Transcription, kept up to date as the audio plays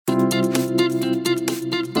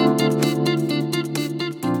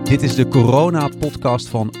Dit is de corona-podcast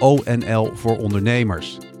van ONL voor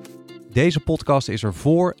ondernemers. Deze podcast is er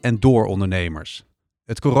voor en door ondernemers.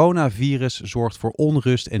 Het coronavirus zorgt voor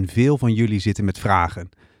onrust en veel van jullie zitten met vragen.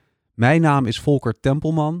 Mijn naam is Volker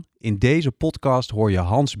Tempelman. In deze podcast hoor je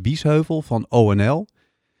Hans Biesheuvel van ONL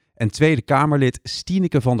en Tweede Kamerlid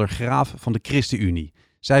Stieneke van der Graaf van de ChristenUnie.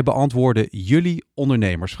 Zij beantwoorden jullie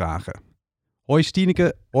ondernemersvragen. Hoi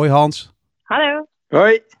Stieneke, hoi Hans. Hallo.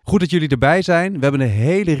 Hoi. Goed dat jullie erbij zijn. We hebben een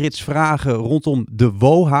hele rits vragen rondom de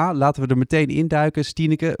WOHA. Laten we er meteen induiken.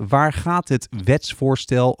 Stieneke, waar gaat het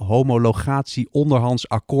wetsvoorstel homologatie onderhands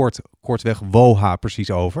akkoord, kortweg WOHA,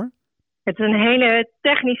 precies over? Het is een hele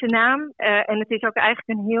technische naam en het is ook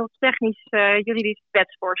eigenlijk een heel technisch juridisch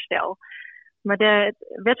wetsvoorstel. Maar het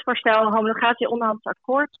wetsvoorstel homologatie onderhands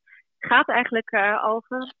akkoord gaat eigenlijk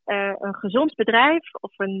over een gezond bedrijf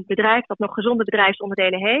of een bedrijf dat nog gezonde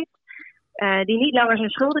bedrijfsonderdelen heeft. Die niet langer zijn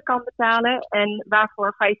schulden kan betalen en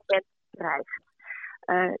waarvoor faillissement dreigt.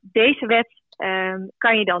 Deze wet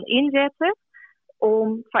kan je dan inzetten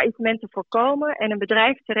om faillissement te voorkomen en een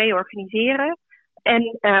bedrijf te reorganiseren.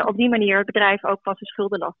 En op die manier het bedrijf ook van zijn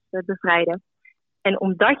schuldenlast bevrijden. En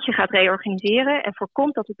omdat je gaat reorganiseren en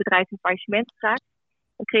voorkomt dat het bedrijf in faillissement raakt,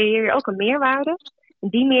 dan creëer je ook een meerwaarde. En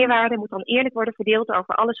die meerwaarde moet dan eerlijk worden verdeeld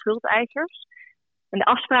over alle schuldeisers. En de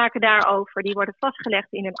afspraken daarover die worden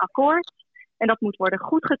vastgelegd in een akkoord. En dat moet worden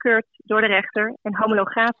goedgekeurd door de rechter. En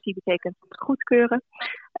homologatie betekent goedkeuren.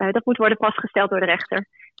 Dat moet worden vastgesteld door de rechter.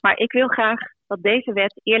 Maar ik wil graag dat deze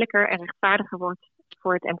wet eerlijker en rechtvaardiger wordt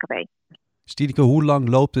voor het MKB. Stieneke, hoe lang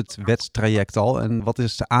loopt het wetstraject al en wat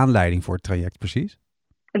is de aanleiding voor het traject precies?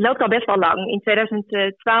 Het loopt al best wel lang. In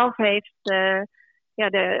 2012 heeft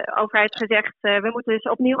de overheid gezegd, we moeten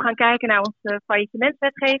dus opnieuw gaan kijken naar onze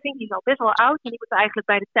faillissementwetgeving. Die is al best wel oud en die moeten we eigenlijk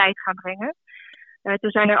bij de tijd gaan brengen.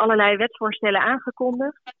 Toen zijn er allerlei wetsvoorstellen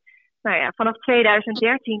aangekondigd. Nou ja, vanaf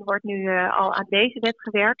 2013 wordt nu al aan deze wet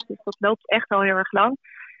gewerkt. Dus dat loopt echt al heel erg lang.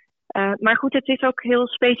 Maar goed, het is ook heel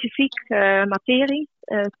specifiek materie,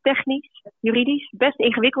 technisch, juridisch. Best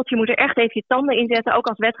ingewikkeld. Je moet er echt even je tanden in zetten, ook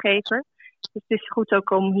als wetgever. Dus het is goed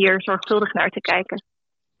ook om hier zorgvuldig naar te kijken.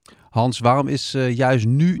 Hans, waarom is juist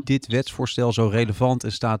nu dit wetsvoorstel zo relevant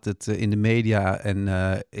en staat het in de media en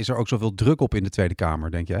is er ook zoveel druk op in de Tweede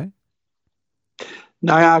Kamer, denk jij?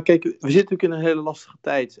 Nou ja, kijk, we zitten natuurlijk in een hele lastige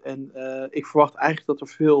tijd. En ik verwacht eigenlijk dat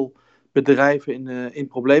er veel bedrijven in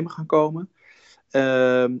problemen gaan komen.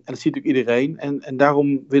 En dat ziet natuurlijk iedereen. En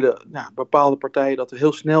daarom willen bepaalde partijen dat er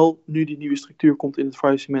heel snel nu die nieuwe structuur komt in het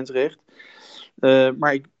faillissementsrecht.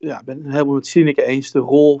 Maar ik ben het helemaal met Stieneke eens. De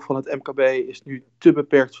rol van het MKB is nu te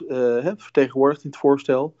beperkt vertegenwoordigd in het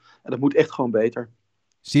voorstel. En dat moet echt gewoon beter.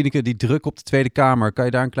 Stieneke, die druk op de Tweede Kamer, kan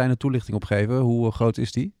je daar een kleine toelichting op geven? Hoe groot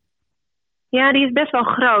is die? Ja, die is best wel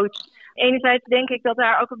groot. Enerzijds denk ik dat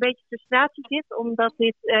daar ook een beetje frustratie zit, omdat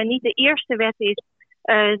dit niet de eerste wet is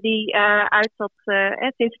die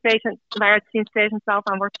waar het sinds 2012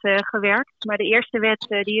 aan wordt gewerkt. Maar de eerste wet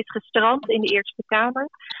die is gestrand in de Eerste Kamer.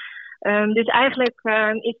 Dus eigenlijk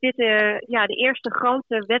is dit de eerste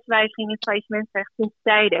grote wetswijziging in het faillissementsrecht sinds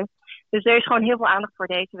tijden. Dus er is gewoon heel veel aandacht voor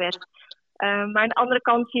deze wet. Maar aan de andere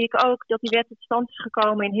kant zie ik ook dat die wet tot stand is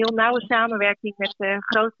gekomen in heel nauwe samenwerking met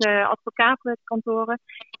grote advocatenkantoren.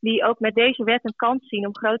 Die ook met deze wet een kans zien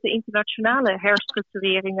om grote internationale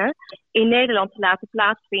herstructureringen in Nederland te laten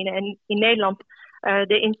plaatsvinden. En in Nederland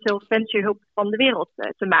de insolventiehulp van de wereld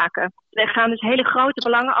te maken. Er gaan dus hele grote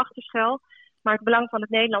belangen achter schuil. Maar het belang van het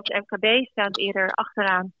Nederlandse MKB staat eerder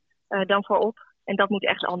achteraan dan voorop. En dat moet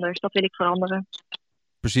echt anders. Dat wil ik veranderen.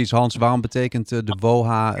 Precies, Hans. Waarom betekent de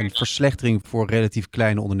WOHA een verslechtering voor relatief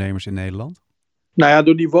kleine ondernemers in Nederland? Nou ja,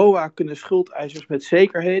 door die WOHA kunnen schuldeisers met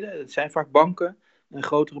zekerheden, het zijn vaak banken en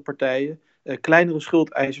grotere partijen, kleinere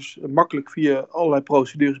schuldeisers makkelijk via allerlei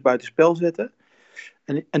procedures buitenspel zetten.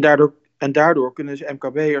 En daardoor kunnen ze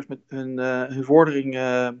MKB'ers met hun vordering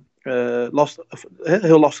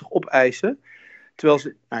heel lastig opeisen. Terwijl ze,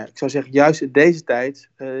 ik zou zeggen, juist in deze tijd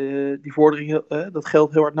die vordering, dat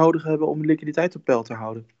geld heel hard nodig hebben om de liquiditeit op peil te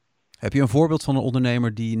houden. Heb je een voorbeeld van een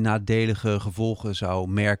ondernemer die nadelige gevolgen zou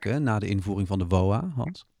merken na de invoering van de WOHA,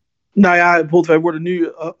 Hans? Nou ja, bijvoorbeeld wij worden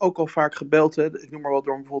nu ook al vaak gebeld, ik noem maar wat,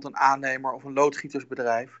 door bijvoorbeeld een aannemer of een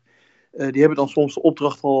loodgietersbedrijf. Die hebben dan soms de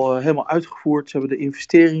opdracht al helemaal uitgevoerd. Ze hebben de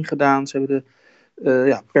investering gedaan, ze hebben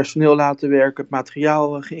de personeel laten werken, het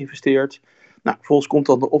materiaal geïnvesteerd. Nou, vervolgens komt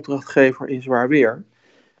dan de opdrachtgever in zwaar weer.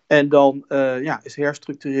 En dan is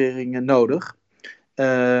herstructurering nodig.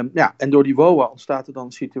 En door die WOHA ontstaat er dan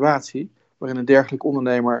een situatie waarin een dergelijke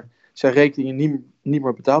ondernemer zijn rekeningen niet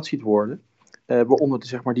meer betaald ziet worden.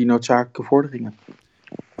 Waaronder die noodzakelijke vorderingen.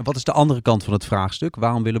 Wat is de andere kant van het vraagstuk?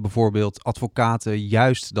 Waarom willen bijvoorbeeld advocaten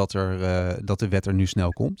juist dat de wet er nu snel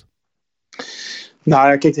komt? Nou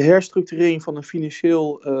ja, kijk, de herstructurering van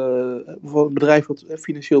van een bedrijf wat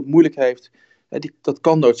financieel moeilijk heeft, dat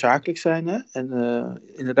kan noodzakelijk zijn. Hè? En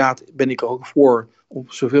inderdaad ben ik er ook voor om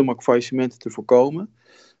zoveel mogelijk faillissementen te voorkomen.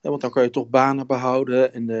 Want dan kan je toch banen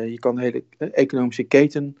behouden en je kan de hele economische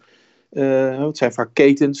keten, het zijn vaak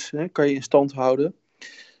ketens, kan je in stand houden.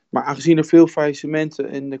 Maar aangezien er veel faillissementen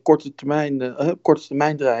in de korte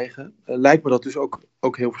termijn dreigen, lijkt me dat dus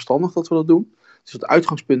ook heel verstandig dat we dat doen. Dus het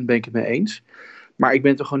uitgangspunt ben ik het mee eens. Maar ik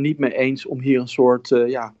ben het er gewoon niet mee eens om hier een soort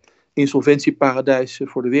insolventieparadijs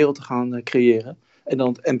voor de wereld te gaan creëren. En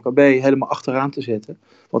dan het MKB helemaal achteraan te zetten.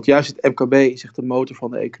 Want juist het MKB is echt de motor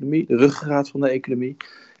van de economie, de ruggengraat van de economie.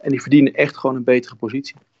 En die verdienen echt gewoon een betere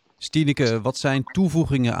positie. Stieneke, wat zijn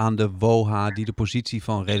toevoegingen aan de WOHA die de positie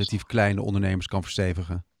van relatief kleine ondernemers kan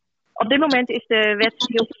verstevigen? Op dit moment is de wet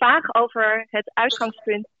heel vaag over het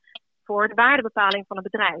uitgangspunt voor de waardebepaling van een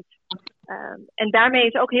bedrijf. En daarmee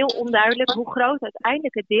is ook heel onduidelijk hoe groot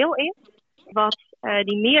uiteindelijk het deel is wat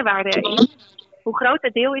die meerwaarde is. Hoe groot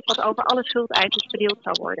het deel is wat over alle schuldeisers verdeeld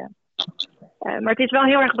zou worden. Maar het is wel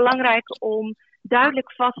heel erg belangrijk om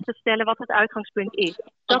duidelijk vast te stellen wat het uitgangspunt is.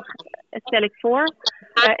 Dat stel ik voor.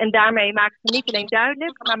 En daarmee maak ik het niet alleen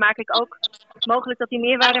duidelijk, maar maak ik ook mogelijk dat die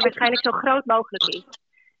meerwaarde waarschijnlijk zo groot mogelijk is.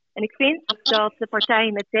 En ik vind dat de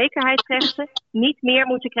partijen met zekerheidsrechten niet meer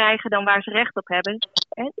moeten krijgen dan waar ze recht op hebben.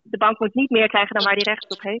 De bank moet niet meer krijgen dan waar die recht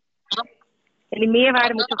op heeft. En die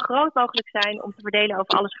meerwaarde moet zo groot mogelijk zijn om te verdelen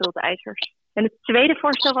over alle schuldeisers. En het tweede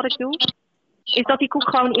voorstel wat ik doe, is dat die koek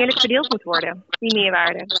gewoon eerlijk verdeeld moet worden, die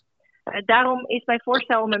meerwaarde. Daarom is mijn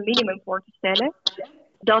voorstel om een minimum voor te stellen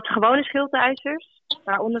dat gewone schuldeisers,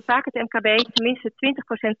 waaronder vaak het MKB, tenminste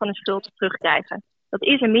 20% van hun schuld terugkrijgen. Dat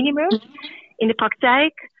is een minimum. In de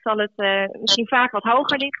praktijk zal het misschien vaak wat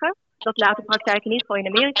hoger liggen. Dat laat de praktijk in ieder geval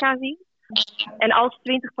in Amerika zien. En als 20%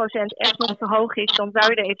 echt nog te hoog is, dan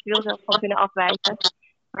zou je er eventueel zelfs van kunnen afwijken.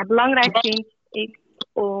 Maar belangrijk vind ik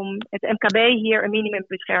om het MKB hier een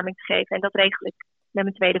minimumbescherming te geven. En dat regel ik met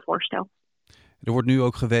mijn tweede voorstel. Er wordt nu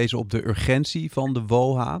ook gewezen op de urgentie van de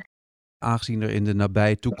WOHA. Aangezien er in de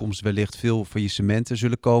nabije toekomst wellicht veel faillissementen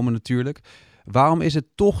zullen komen natuurlijk. Waarom is het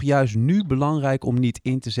toch juist nu belangrijk om niet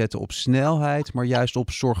in te zetten op snelheid, maar juist op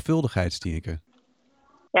zorgvuldigheid, Stieneke?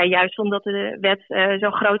 Ja, juist omdat de wet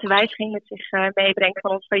zo'n grote wijziging met zich meebrengt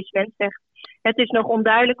van ons faillissementrecht. Het is nog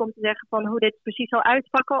onduidelijk om te zeggen van hoe dit precies zal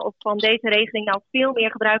uitpakken. Of van deze regeling nou veel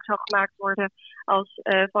meer gebruik zal gemaakt worden als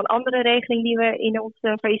van andere regelingen die we in ons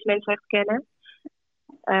faillissementrecht kennen.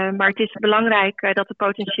 Maar het is belangrijk dat er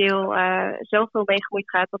potentieel zoveel mee gemoeid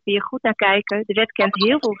gaat dat we hier goed naar kijken. De wet kent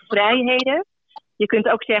heel veel vrijheden. Je kunt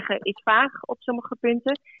ook zeggen, is vaag op sommige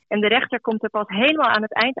punten. En de rechter komt er pas helemaal aan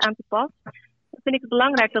het eind aan te pas. Dan vind ik het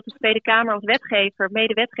belangrijk dat de Tweede Kamer als wetgever,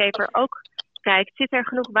 medewetgever ook kijkt, zit er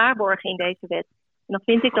genoeg waarborgen in deze wet? En dan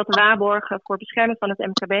vind ik dat de waarborgen voor bescherming van het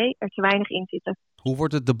MKB er te weinig in zitten. Hoe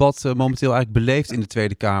wordt het debat momenteel eigenlijk beleefd in de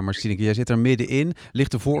Tweede Kamer, Stieneke? Jij zit er middenin.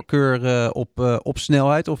 Ligt de voorkeur op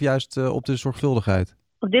snelheid of juist op de zorgvuldigheid?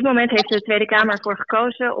 Op dit moment heeft de Tweede Kamer ervoor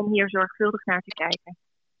gekozen om hier zorgvuldig naar te kijken.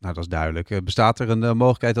 Nou, dat is duidelijk. Bestaat er een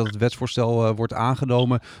mogelijkheid dat het wetsvoorstel wordt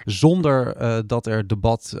aangenomen zonder dat er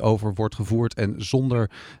debat over wordt gevoerd en zonder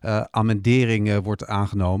amendering wordt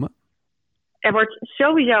aangenomen? Er wordt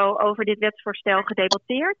sowieso over dit wetsvoorstel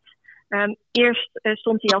gedebatteerd. Eerst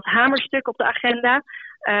stond hij als hamerstuk op de agenda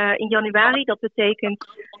in januari. Dat betekent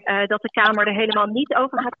dat de Kamer er helemaal niet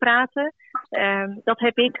over gaat praten. Dat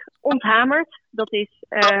heb ik onthamerd. Dat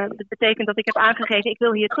betekent dat ik heb aangegeven, ik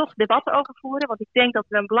wil hier toch debat over voeren. Want ik denk dat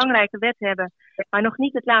we een belangrijke wet hebben, waar nog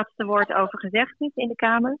niet het laatste woord over gezegd is in de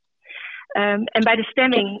Kamer. En bij de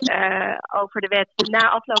stemming over de wet, na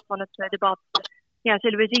afloop van het debat,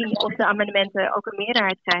 zullen we zien of de amendementen ook een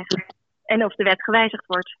meerderheid krijgen. En of de wet gewijzigd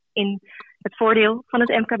wordt in het voordeel van het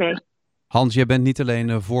MKB. Hans, jij bent niet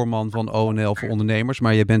alleen voorman van ONL voor ondernemers,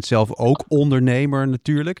 maar je bent zelf ook ondernemer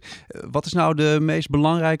natuurlijk. Wat is nou de meest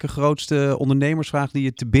belangrijke, grootste ondernemersvraag die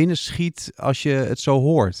je te binnen schiet als je het zo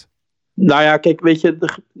hoort? Nou ja, kijk, weet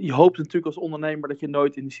je, je hoopt natuurlijk als ondernemer dat je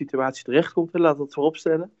nooit in die situatie terechtkomt. Laat dat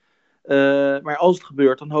vooropstellen. Maar als het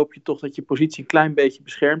gebeurt, dan hoop je toch dat je positie een klein beetje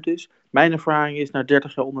beschermd is. Mijn ervaring is na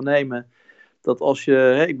 30 jaar ondernemen dat als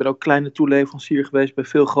je, ik ben ook kleine toeleverancier geweest bij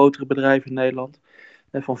veel grotere bedrijven in Nederland.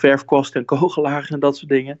 Van verfkwasten en kogelaars en dat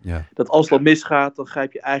soort dingen. Ja. Dat als dat misgaat, dan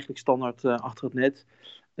grijp je eigenlijk standaard achter het net.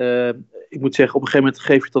 Ik moet zeggen, op een gegeven moment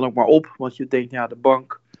geef je het dan ook maar op. Want je denkt, ja, de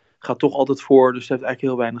bank gaat toch altijd voor. Dus het heeft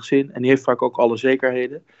eigenlijk heel weinig zin. En die heeft vaak ook alle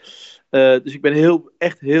zekerheden. Dus ik ben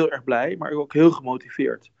echt heel erg blij, maar ook heel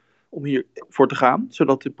gemotiveerd om hiervoor te gaan.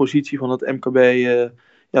 Zodat de positie van het MKB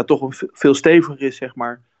toch een veel steviger is, zeg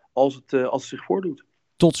maar, als het zich voordoet.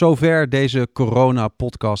 Tot zover deze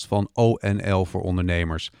corona-podcast van ONL voor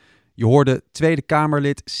ondernemers. Je hoorde Tweede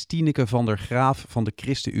Kamerlid Stieneke van der Graaf van de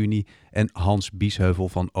ChristenUnie en Hans Biesheuvel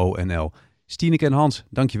van ONL. Stieneke en Hans,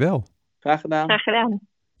 dankjewel. Graag gedaan. Graag gedaan.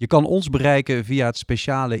 Je kan ons bereiken via het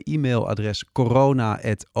speciale e-mailadres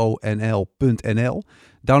corona@onl.nl.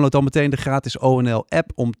 Download dan meteen de gratis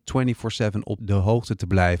ONL-app om 24/7 op de hoogte te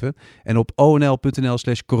blijven. En op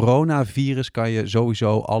onl.nl/coronavirus kan je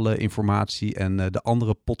sowieso alle informatie en de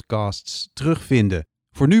andere podcasts terugvinden.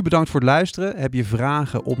 Voor nu bedankt voor het luisteren. Heb je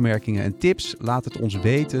vragen, opmerkingen en tips? Laat het ons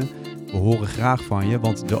weten. We horen graag van je,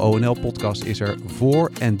 want de ONL-podcast is er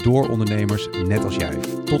voor en door ondernemers net als jij.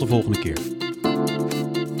 Tot de volgende keer.